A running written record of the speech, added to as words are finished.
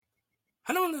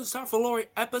Hello, and this is Star for Lori,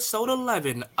 episode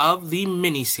 11 of the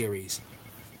miniseries.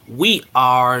 We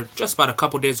are just about a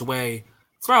couple days away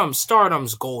from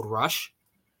Stardom's Gold Rush,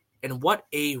 and what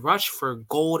a rush for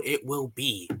gold it will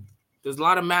be. There's a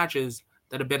lot of matches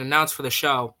that have been announced for the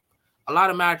show, a lot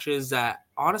of matches that,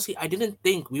 honestly, I didn't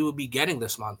think we would be getting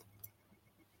this month.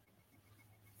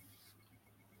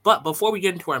 But before we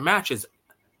get into our matches,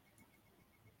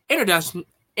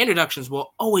 introductions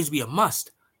will always be a must.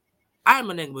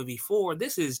 I'm Enigma V4.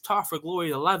 This is Talk for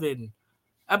Glory 11,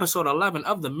 episode 11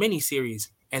 of the miniseries,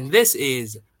 and this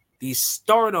is the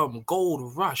Stardom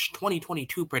Gold Rush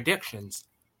 2022 predictions.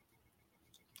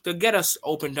 To get us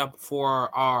opened up for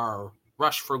our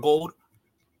Rush for Gold,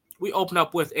 we open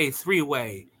up with a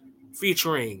three-way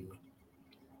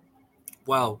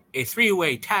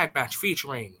tag match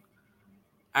featuring,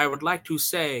 I would like to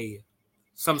say,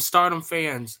 some Stardom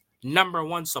fans' number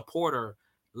one supporter,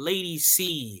 Lady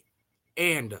C,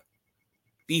 and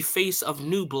the face of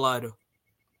New Blood,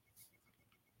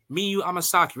 Miyu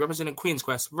Amasaki, representing Queen's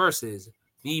Quest, versus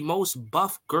the most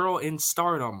buff girl in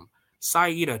Stardom,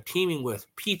 Saida, teaming with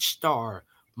Peach Star,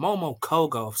 Momo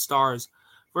Kogo of Stars,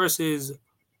 versus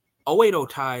Oedo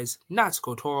Ties,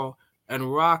 Natsuko Toro,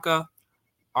 and Raka.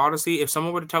 Honestly, if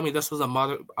someone were to tell me this was a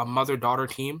mother-daughter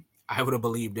team, I would have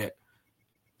believed it.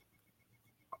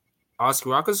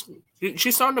 Honestly, Raka's,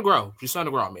 she's starting to grow. She's starting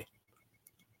to grow on me.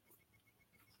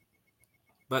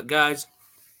 But guys,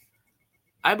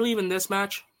 I believe in this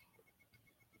match.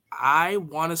 I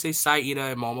want to say Saida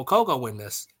and Momo Kogo win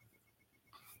this.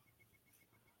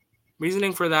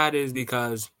 Reasoning for that is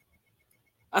because,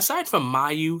 aside from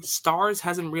Mayu, Stars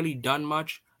hasn't really done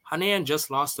much. Hanan just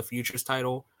lost the Futures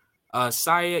title.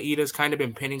 Saya Ida's kind of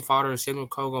been pinning fodder, same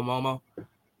with Kogo Momo.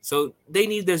 So they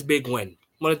need this big win.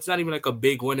 Well, it's not even like a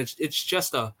big win. It's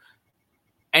just a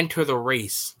enter the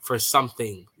race for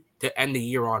something to end the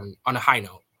year on a high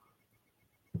note.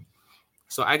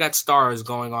 So I got Stars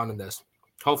going on in this.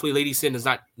 Hopefully Lady C does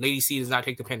not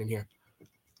take the pin in here.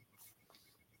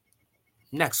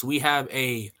 Next, we have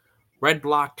a Red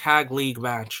Block Tag League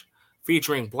match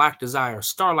featuring Black Desire,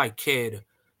 Starlight Kid,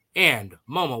 and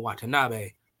Momo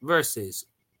Watanabe versus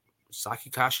Saki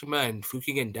Kashima and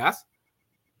Fukigen Death.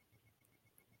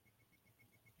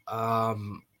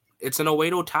 It's an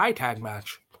Oedo Tai tag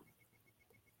match.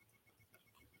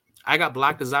 I got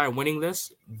Black Desire winning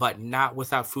this, but not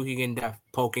without Fukigen Death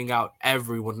poking out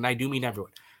everyone, and I do mean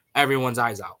everyone, everyone's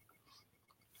eyes out.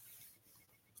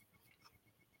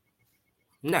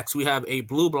 Next, we have a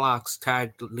Blue Blocks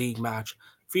Tag League match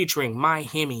featuring Mai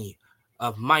Himi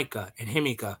of Maika and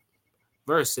Himika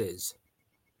versus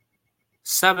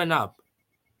 7-Up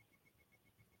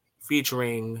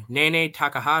featuring Nene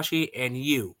Takahashi and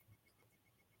Yu.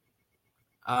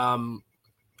 I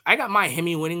got Mai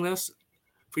Himi winning this.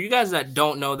 For you guys that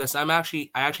don't know this, I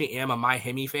actually am a Mai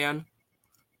Himi fan.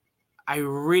 I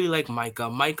really like Maika.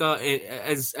 Maika,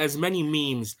 as many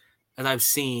memes as I've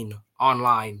seen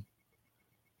online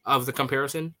of the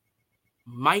comparison,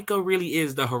 Maika really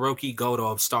is the Hiroki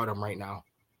Goto of Stardom right now.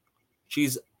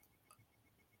 She's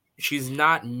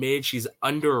not mid. She's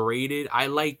underrated. I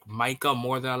like Maika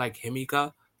more than I like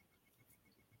Himika.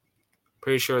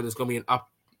 Pretty sure there's gonna be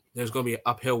an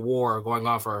uphill war going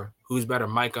on for who's better,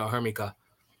 Maika or Himika.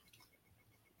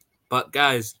 But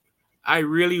guys, I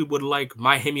really would like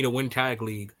Mai Himi to win Tag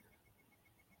League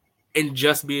and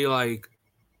just be like,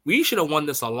 we should have won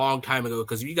this a long time ago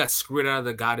because we got screwed out of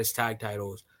the Goddess Tag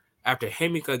titles after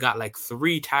Himika got like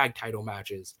 3 tag title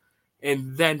matches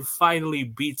and then finally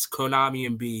beats Konami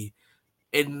and B.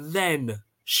 And then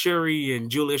Shuri and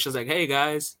Julius is like, hey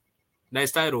guys,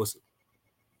 nice titles.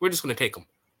 We're just going to take them.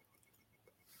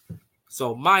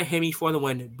 So Mai Himi for the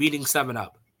win, beating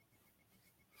 7-Up.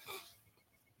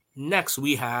 Next,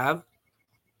 we have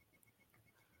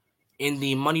in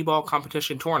the Moneyball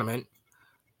competition tournament.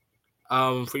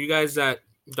 For you guys that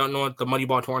don't know what the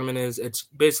Moneyball tournament is, it's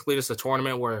basically just a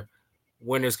tournament where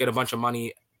winners get a bunch of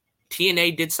money.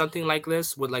 TNA did something like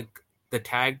this with the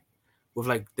tag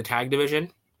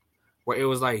division, where it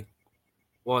was like,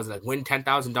 what was it, like win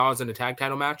 $10,000 in a tag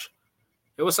title match?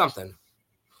 It was something.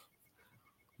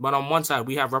 But on one side,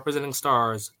 we have representing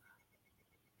Stars,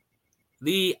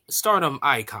 the Stardom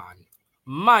icon,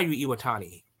 Mayu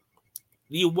Iwatani,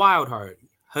 the Wild Heart,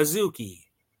 Hazuki,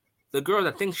 the girl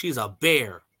that thinks she's a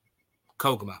bear,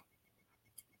 Koguma,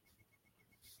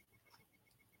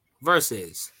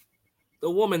 versus the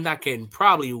woman that can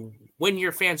probably win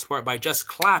your fan support by just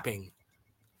clapping.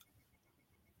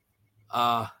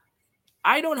 I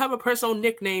don't have a personal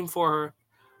nickname for her,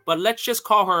 but let's just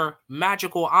call her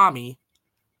Magical Ami,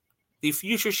 the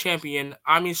future champion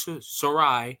Ami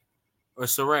Sorai,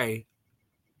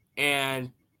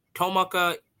 and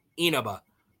Tomoka Inaba,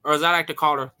 or as I like to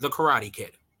call her, the Karate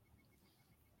Kid.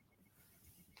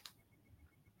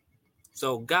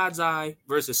 So God's Eye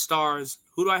versus Stars.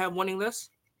 Who do I have winning this?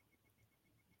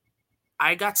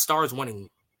 I got Stars winning.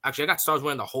 Actually, I got Stars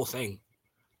winning the whole thing.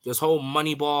 This whole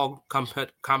Moneyball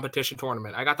competition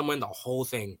tournament. I got them winning the whole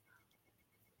thing.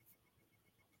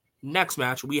 Next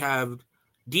match, we have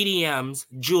DDM's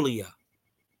Julia,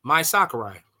 Mai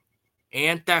Sakurai,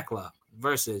 and Thekla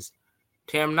versus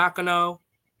Tam Nakano,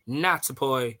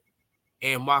 Natsupoi,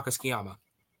 and Waka Tsukiyama.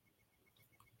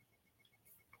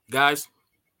 Guys,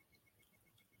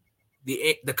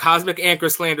 the Cosmic Anchor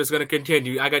slander is going to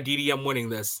continue. I got DDM winning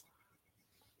this.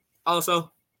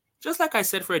 Also, just like I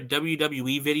said for a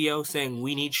WWE video saying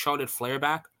we need Charlotte Flair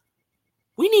back,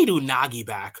 we need Unagi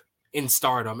back in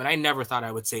Stardom, and I never thought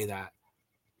I would say that.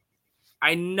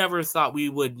 I never thought we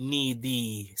would need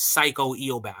the Psycho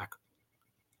Eel back.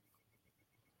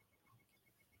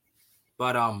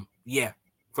 But, yeah,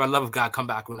 for the love of God, come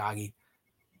back, Unagi.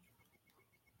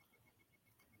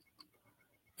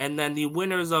 And then the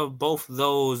winners of both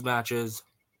those matches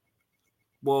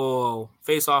will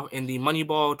face off in the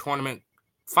Moneyball tournament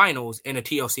finals in a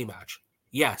TLC match.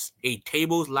 Yes, a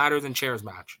tables, ladders, and chairs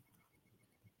match.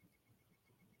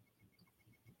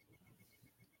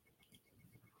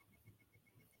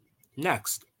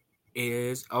 Next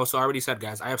is, also I already said,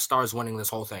 guys, I have Stars winning this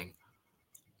whole thing.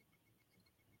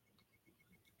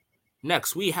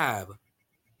 Next, we have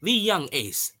the Young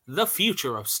Ace, the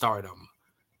future of Stardom.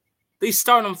 The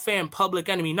Stardom fan public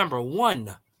enemy number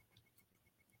 1.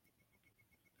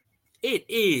 It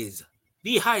is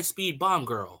the high-speed bomb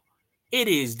girl. It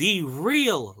is the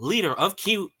real leader of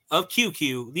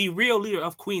QQ, the real leader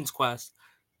of Queen's Quest.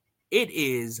 It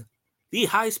is the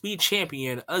high-speed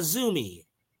champion, Azumi,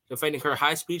 defending her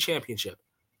high-speed championship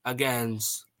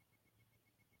against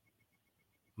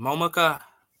Momoka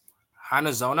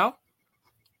Hanazono.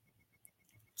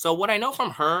 So what I know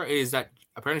from her is that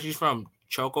apparently she's from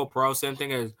Choco Pro, same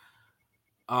thing as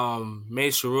Mei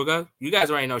Suruga. You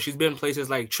guys already know she's been in places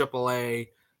like AAA,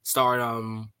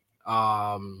 Stardom,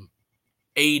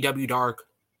 AEW Dark.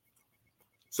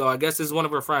 So I guess this is one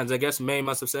of her friends. I guess Mei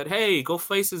must have said, hey, go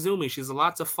face Azumi. She's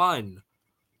lots of fun.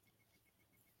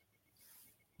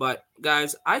 But,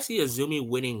 guys, I see Azumi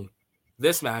winning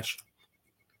this match,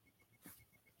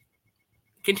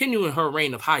 continuing her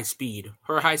reign of high speed,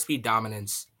 her high-speed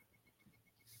dominance.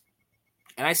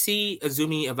 And I see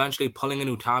Azumi eventually pulling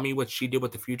an Utami, which she did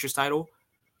with the Futures title,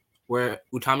 where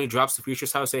Utami drops the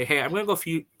Futures title, say, hey, I'm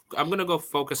gonna go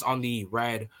focus on the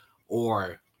red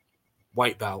or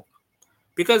white belt.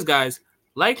 Because, guys,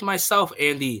 like myself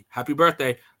and the Happy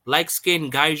Birthday, like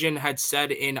Skin Gaijin had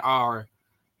said in our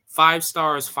 5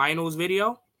 Stars Finals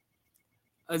video,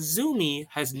 Azumi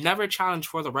has never challenged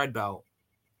for the red belt,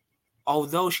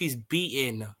 although she's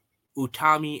beaten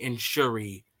Utami and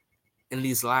Shuri in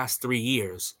these last 3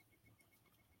 years.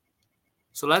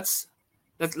 So let's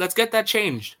get that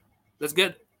changed. Let's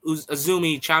get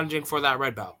Azumi challenging for that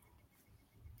red belt.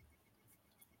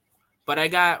 But I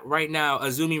got right now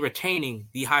Azumi retaining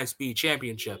the high-speed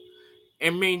championship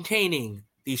and maintaining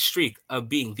the streak of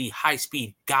being the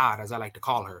high-speed god, as I like to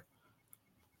call her.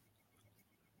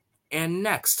 And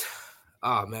next,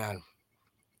 oh man,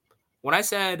 when I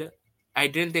said I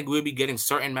didn't think we'd be getting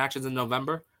certain matches in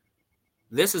November,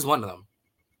 this is one of them.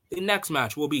 The next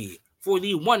match will be for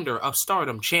the Wonder of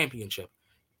Stardom Championship.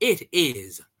 It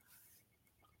is,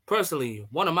 personally,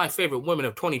 one of my favorite women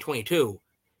of 2022.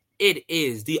 It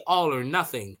is the All or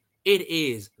Nothing. It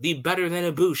is the Better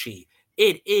Than Ibushi.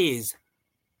 It is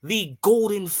the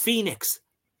Golden Phoenix,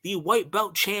 the white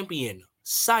belt champion,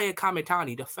 Saya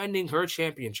Kamitani, defending her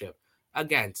championship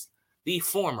against the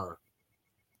former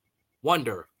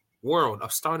Wonder World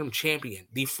of Stardom champion,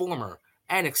 the former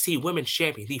NXT Women's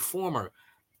Champion, the former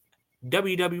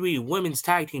WWE Women's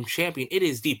Tag Team Champion. It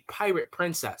is the Pirate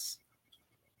Princess,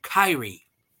 Kairi.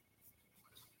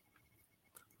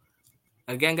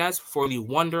 Again, guys, for the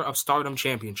Wonder of Stardom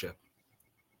Championship.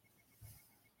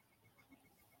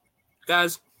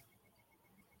 Guys,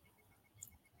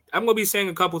 I'm going to be saying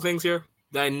a couple things here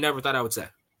that I never thought I would say.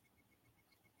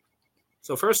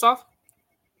 So first off,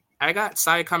 I got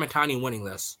Saya Kamitani winning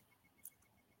this.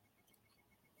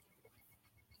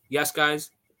 Yes,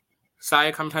 guys,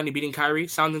 Saya Kamitani beating Kairi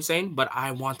sounds insane, but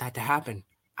I want that to happen.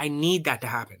 I need that to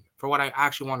happen for what I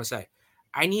actually want to say.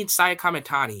 I need Saya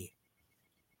Kamitani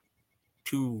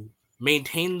to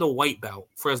maintain the white belt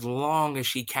for as long as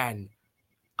she can,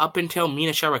 up until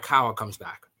Mina Shirakawa comes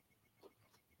back.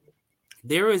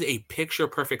 There is a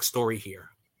picture-perfect story here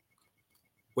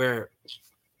where,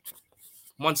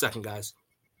 one second, guys.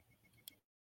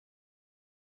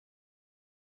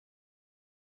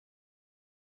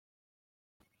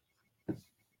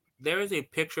 there is a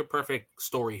picture-perfect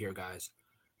story here, guys,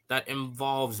 that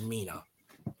involves Mina.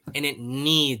 And it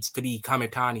needs to be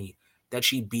Kamitani that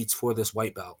she beats for this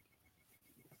white belt.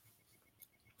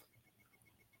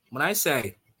 When I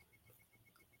say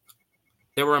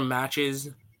there were matches,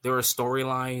 there are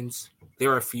storylines,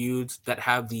 there are feuds that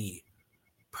have the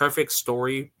perfect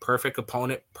story, perfect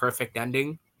opponent, perfect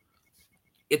ending,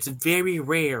 it's very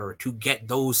rare to get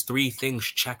those three things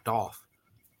checked off.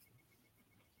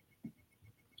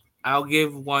 I'll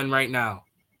give one right now.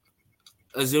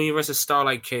 Azumi versus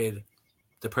Starlight Kid.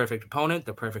 The perfect opponent,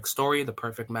 the perfect story, the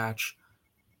perfect match,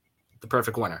 the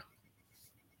perfect winner.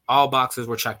 All boxes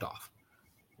were checked off.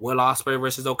 Will Ospreay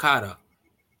versus Okada.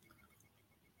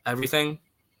 Everything,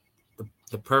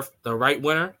 the right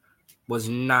winner was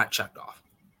not checked off.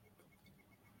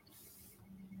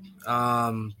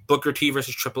 Booker T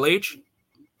versus Triple H.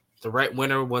 The right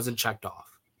winner wasn't checked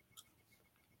off.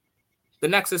 The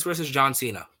Nexus versus John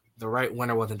Cena. The right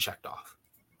winner wasn't checked off.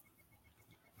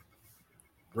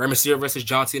 Rey Mysterio versus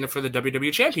John Cena for the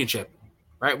WWE Championship.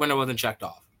 Right winner wasn't checked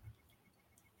off.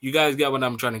 You guys get what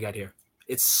I'm trying to get here.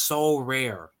 It's so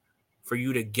rare for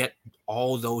you to get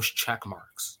all those check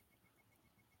marks.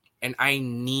 And I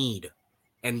need,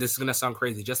 and this is going to sound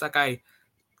crazy, just like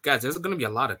guys, there's going to be a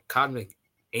lot of Cosmic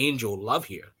Angel love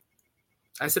here.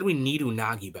 I said we need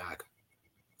Unagi back.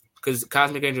 Because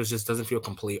Cosmic Angel just doesn't feel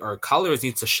complete. Or Colors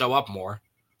needs to show up more.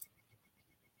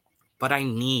 But I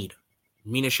need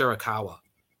Mina Shirakawa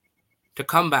to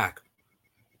come back.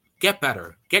 Get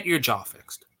better. Get your jaw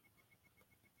fixed.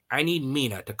 I need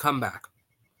Mina to come back.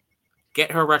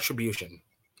 Get her retribution.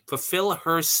 Fulfill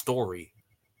her story.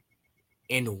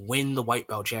 And win the White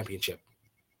Belt Championship.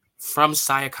 From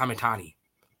Saya Kamitani.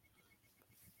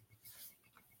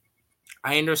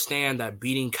 I understand that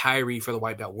beating Kairi for the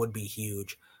White Belt would be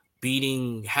huge.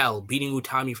 Beating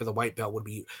Utami for the White Belt would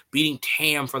be... Beating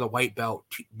Tam for the White Belt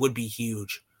would be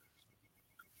huge.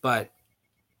 But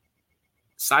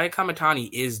Saya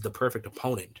Kamitani is the perfect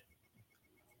opponent.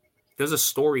 There's a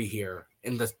story here,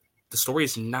 and the story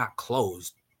is not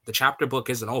closed. The chapter book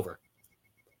isn't over.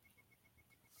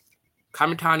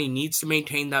 Kamitani needs to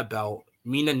maintain that belt.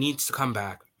 Mina needs to come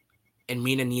back. And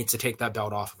Mina needs to take that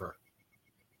belt off of her.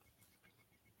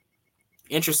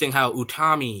 Interesting how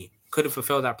Utami couldn't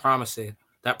fulfill that promise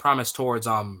towards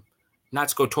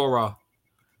Natsuko Tora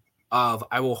of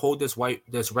I will hold this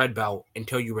red belt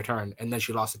until you return, and then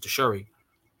she lost it to Shuri.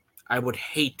 I would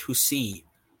hate to see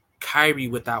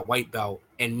Kairi with that white belt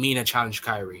and Mina challenge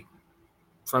Kairi.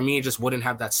 For me, it just wouldn't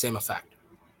have that same effect.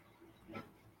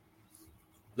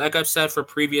 Like I've said for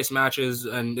previous matches,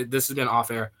 and this has been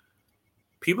off air,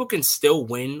 people can still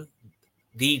win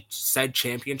the said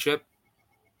championship,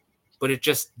 but it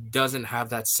just doesn't have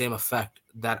that same effect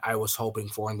that I was hoping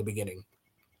for in the beginning.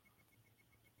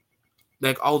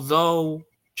 Like, although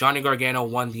Johnny Gargano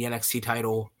won the NXT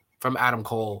title from Adam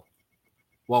Cole,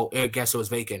 well, I guess it was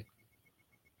vacant,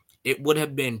 it would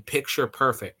have been picture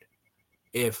perfect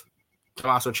if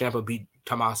Tommaso Ciampa beat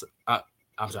Tommaso...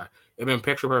 It would have been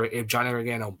picture perfect if Johnny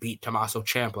Gargano beat Tommaso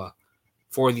Ciampa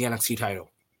for the NXT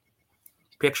title.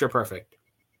 Picture perfect.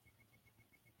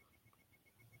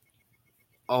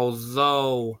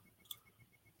 Although...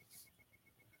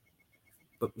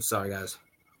 Sorry, guys.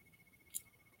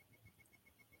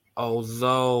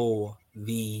 Although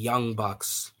the Young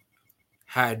Bucks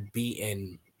had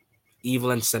beaten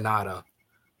Evil and Sonata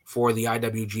for the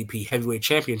IWGP Heavyweight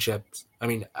Championships,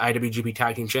 IWGP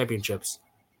Tag Team Championships,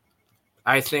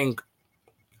 I think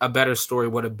a better story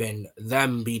would have been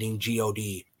them beating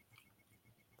GOD.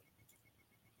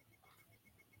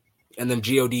 And then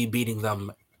GOD beating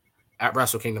them at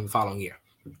Wrestle Kingdom the following year.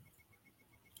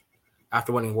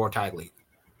 After winning World Tag League.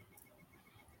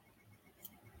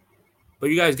 But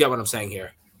you guys get what I'm saying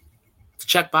here. The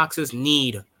check boxes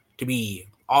need to be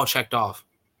all checked off.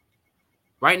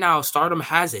 Right now, Stardom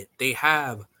has it. They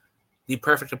have the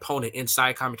perfect opponent in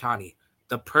Saya Kamitani.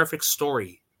 The perfect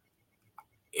story.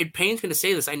 It pains me to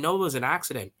say this. I know it was an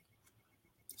accident.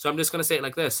 So I'm just going to say it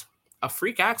like this. A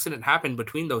freak accident happened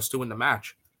between those two in the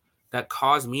match that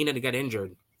caused Mina to get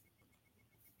injured.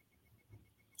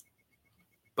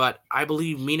 But I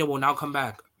believe Mina will now come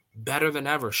back better than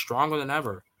ever, stronger than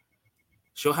ever.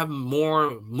 She'll have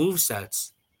more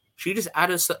movesets. She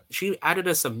added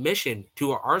a submission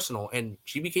to her arsenal, and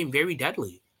she became very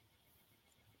deadly.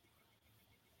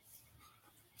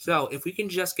 So if we can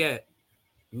just get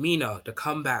Mina to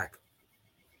come back,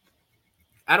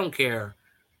 I don't care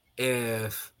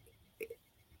if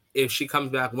she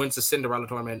comes back, wins the Cinderella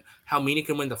tournament, how Mina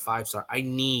can win the 5-star.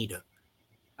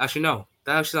 Actually, no,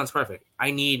 that actually sounds perfect. I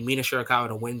need Mina Shirakawa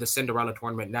to win the Cinderella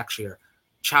tournament next year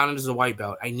challenges the white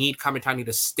belt. I need Kamitani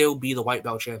to still be the white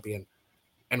belt champion.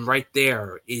 And right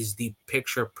there is the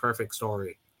picture-perfect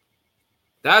story.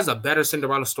 That is a better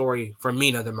Cinderella story for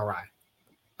Mina than Mirai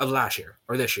of last year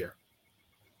or this year.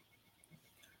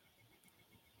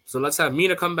 So let's have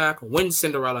Mina come back, win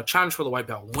Cinderella, challenge for the white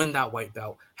belt, win that white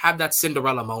belt, have that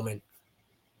Cinderella moment.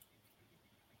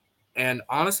 And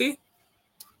honestly,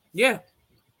 yeah.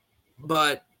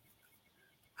 But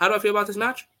how do I feel about this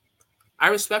match? I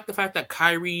respect the fact that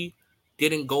Kairi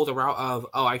didn't go the route of,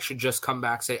 oh, I should just come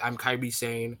back, say, I'm Kairi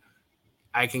Sane,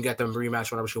 I can get them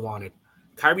rematch whenever she wanted.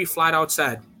 Kairi flat out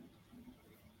said,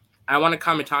 I want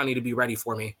Kamitani to be ready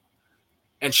for me,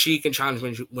 and she can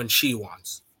challenge when she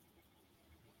wants.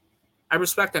 I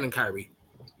respect that in Kairi.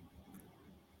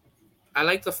 I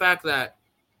like the fact that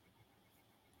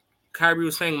Kairi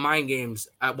was playing mind games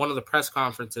at one of the press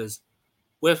conferences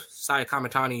with Saya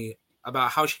Kamitani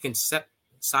about how she can set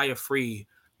Saya free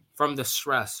from the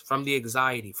stress, from the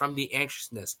anxiety, from the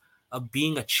anxiousness of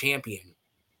being a champion.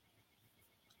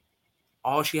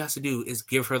 All she has to do is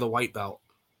give her the white belt.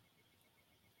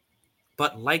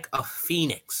 But like a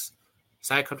phoenix,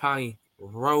 Saya Kamitani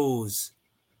rose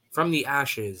from the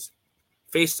ashes,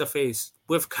 face to face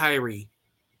with Kairi,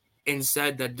 and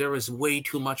said that there was way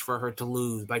too much for her to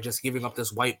lose by just giving up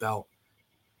this white belt.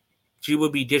 She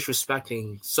would be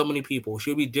disrespecting so many people.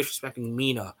 She would be disrespecting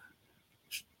Mina.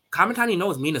 Kamitani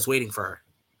knows Mina's waiting for her.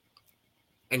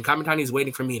 And Kamitani is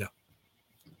waiting for Mina.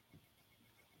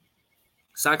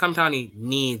 Saya Kamitani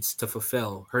needs to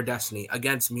fulfill her destiny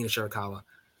against Mina Shirakawa.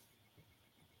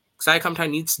 Saya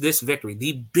Kamitani needs this victory.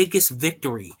 The biggest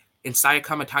victory in Saya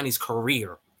Kamitani's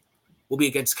career will be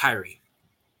against Kairi.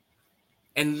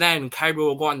 And then Kairi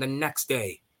will go on the next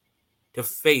day to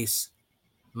face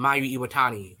Mayu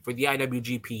Iwatani for the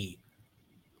IWGP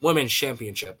Women's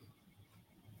Championship.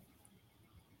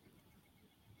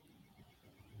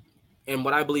 In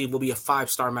what I believe will be a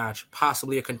 5-star match,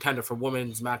 possibly a contender for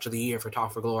Women's Match of the Year for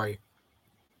Talk for Glory.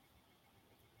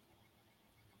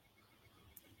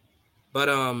 But,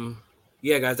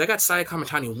 yeah, guys, I got Saya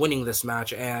Kamitani winning this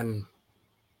match, and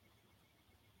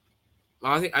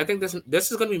I think this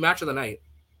is going to be match of the night.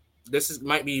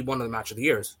 Might be one of the match of the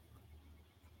years.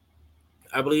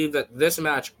 I believe that this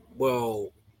match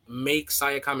will make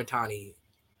Saya Kamitani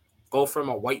go from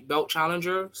a white belt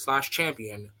challenger /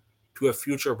 champion to a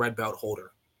future red belt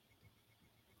holder.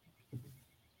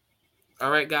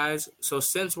 All right, guys. So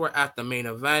since we're at the main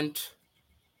event,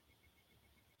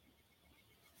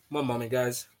 one moment,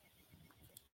 guys.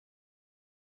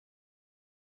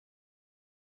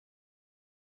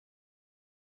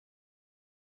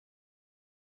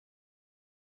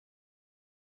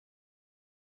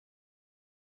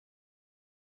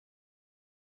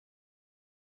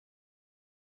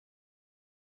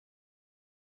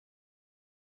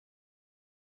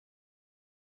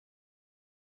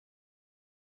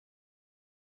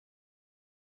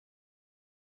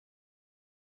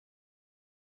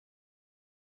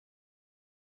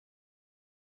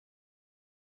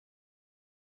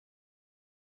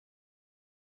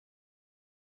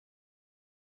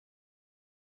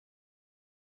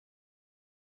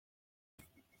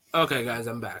 Okay, guys,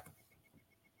 I'm back.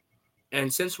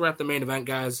 And since we're at the main event,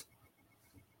 guys,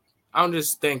 I'll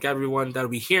just thank everyone that'll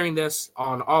be hearing this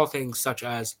on all things such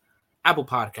as Apple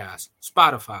Podcasts,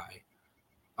 Spotify,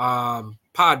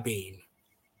 Podbean,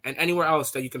 and anywhere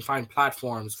else that you can find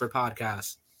platforms for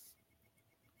podcasts.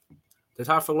 The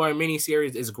Talk for Glory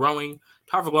mini-series is growing.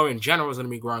 Talk for Glory in general is going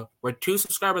to be growing. We're 2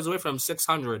 subscribers away from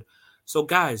 600. So,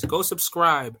 guys, go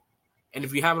subscribe. And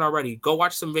if you haven't already, go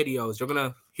watch some videos. You're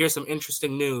going to hear some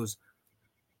interesting news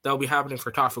that will be happening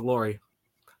for Talk for Glory.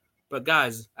 But,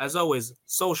 guys, as always,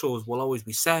 socials will always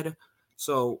be said.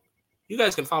 So, you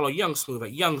guys can follow Young Smooth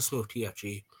at Young Smooth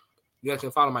TFG. You guys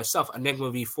can follow myself,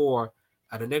 Enigma V4,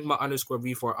 at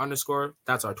Enigma_V4_.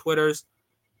 That's our Twitters.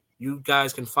 You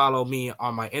guys can follow me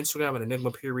on my Instagram at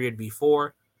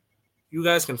Enigma_V4. You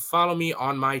guys can follow me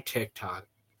on my TikTok,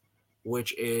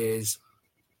 which is...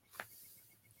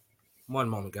 One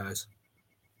moment, guys.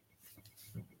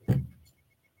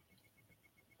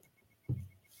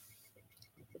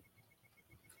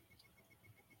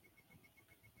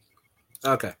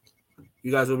 Okay.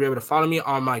 You guys will be able to follow me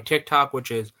on my TikTok,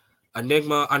 which is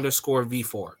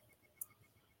Enigma_V4.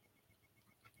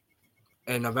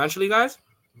 And eventually, guys,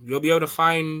 you'll be able to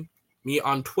find me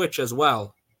on Twitch as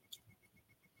well.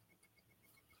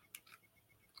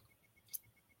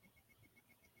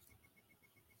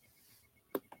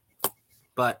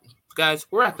 But, guys,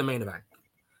 we're at the main event.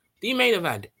 The main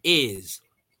event is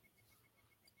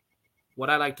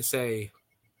what I like to say,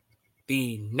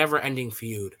 the never-ending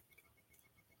feud.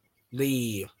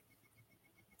 The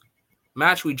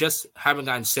match we just haven't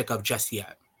gotten sick of just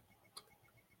yet.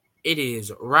 It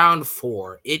is round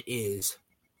 4. It is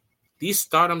the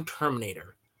Stardom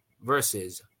Terminator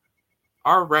versus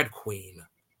our Red Queen,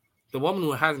 the woman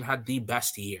who hasn't had the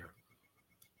best year.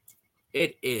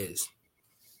 It is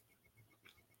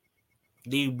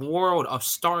the World of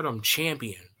Stardom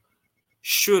champion,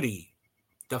 Shuri,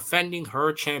 defending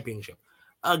her championship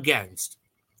against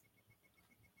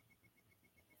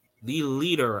the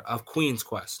leader of Queen's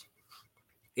Quest.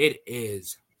 It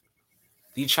is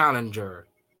the challenger,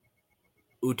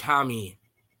 Utami.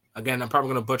 Again, I'm probably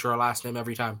going to butcher her last name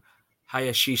every time.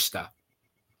 Hayashishita.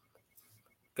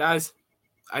 Guys,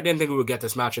 I didn't think we would get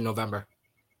this match in November.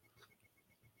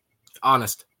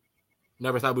 Honest.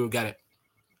 Never thought we would get it.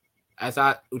 I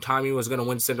thought Utami was going to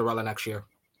win Cinderella next year.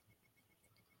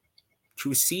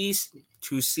 To see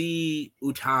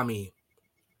Utami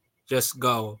just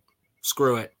go,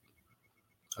 screw it.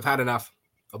 I've had enough.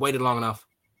 I've waited long enough.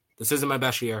 This isn't my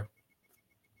best year.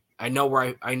 I know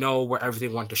where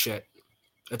everything went to shit.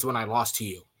 It's when I lost to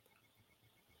you.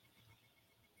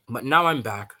 But now I'm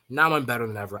back. Now I'm better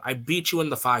than ever. I beat you in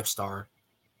the 5-star.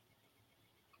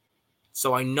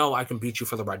 So I know I can beat you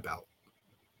for the red belt.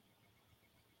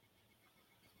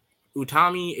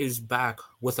 Utami is back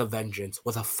with a vengeance,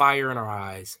 with a fire in her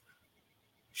eyes.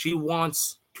 She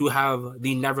wants to have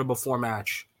the never-before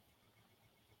match.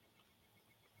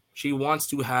 She wants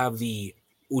to have the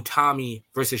Utami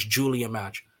versus Giulia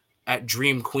match at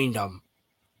Dream Queendom.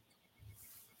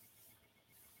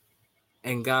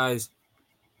 And guys,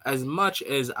 as much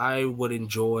as I would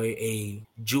enjoy a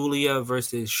Giulia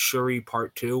versus Shuri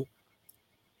Part 2,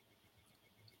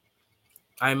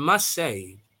 I must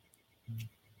say,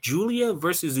 Giulia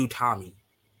versus Utami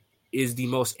is the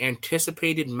most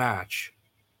anticipated match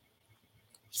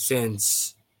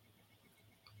since,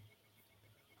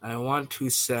 I want to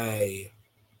say,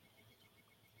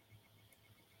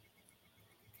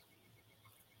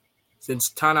 since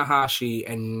Tanahashi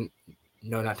and,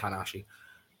 no, not Tanahashi.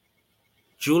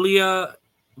 Giulia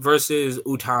versus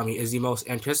Utami is the most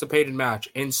anticipated match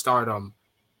in Stardom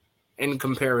in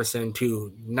comparison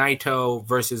to Naito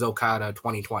versus Okada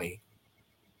 2020.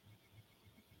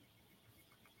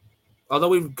 Although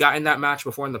we've gotten that match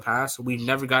before in the past, we've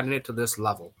never gotten it to this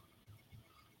level.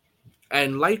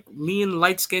 And like me and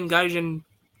Light Skin Gaijin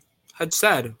had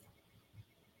said,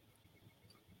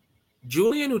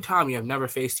 Giulia and Utami have never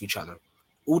faced each other.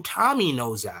 Utami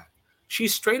knows that. She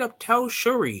straight up tells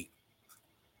Shuri,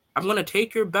 I'm going to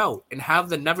take your belt and have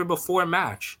the never-before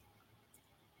match.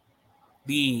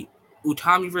 The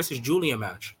Utami versus Giulia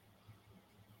match.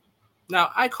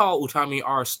 Now, I call Utami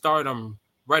our Stardom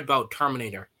Red Belt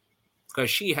Terminator because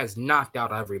she has knocked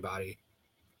out everybody.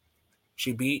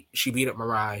 She beat up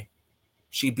Mirai.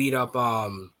 She beat up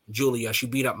Giulia. She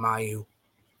beat up Mayu.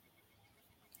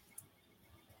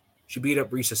 She beat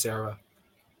up Risa Sera.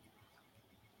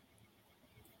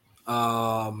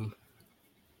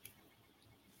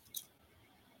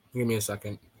 Give me a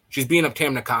second. She's beating up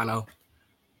Tam Nakano.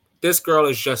 This girl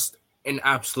is just an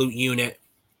absolute unit.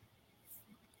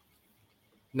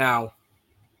 Now,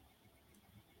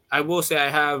 I will say I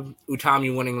have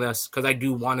Utami winning this because I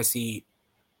do want to see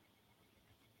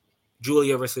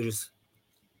Giulia versus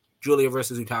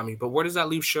Utami. But where does that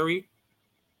leave Shuri?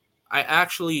 I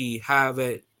actually have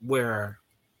it where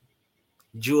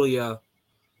Giulia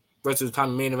versus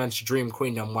Utami main events Dream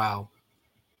Queendom. Wow.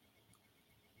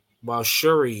 While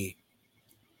Shuri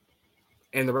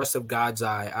and the rest of God's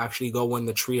Eye actually go win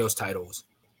the trios titles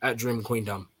at Dream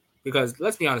Queendom. Because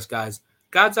let's be honest, guys,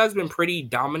 God's Eye's been pretty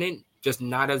dominant, just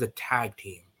not as a tag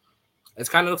team. It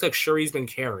kind of looks like Shuri's been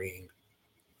carrying.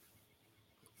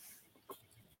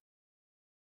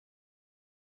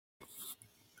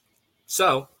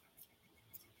 So,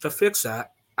 to fix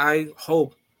that, I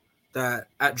hope that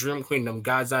at Dream Queendom,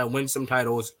 God's Eye wins some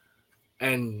titles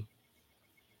and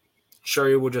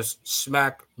Shuri will just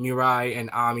smack Mirai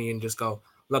and Ami and just go,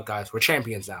 look, guys, we're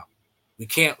champions now. We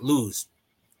can't lose.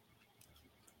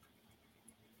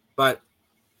 But,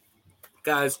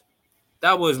 guys,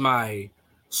 that was my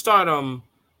Stardom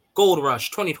Gold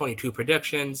Rush 2022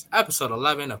 predictions, episode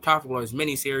 11 of Top Glorious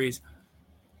miniseries.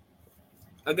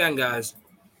 Again, guys,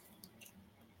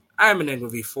 I'm Enigma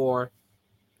V4.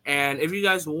 And if you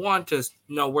guys want to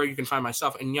know where you can find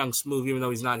myself and Young Smooth, even though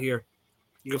he's not here,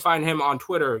 you can find him on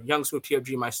Twitter, Young Smooth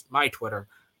TFG, my Twitter,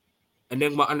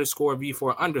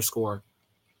 Enigma_V4_.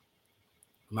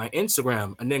 My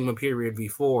Instagram,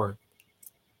 Enigma_V4.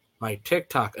 My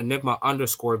TikTok,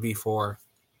 Enigma_V4.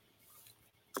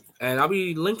 And I'll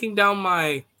be linking down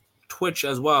my Twitch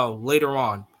as well later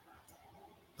on.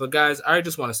 But guys, I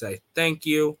just want to say thank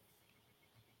you.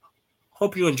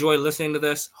 Hope you enjoy listening to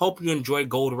this. Hope you enjoy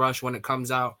Gold Rush when it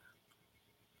comes out.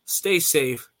 Stay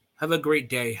safe. Have a great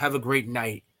day. Have a great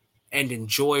night. And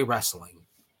enjoy wrestling.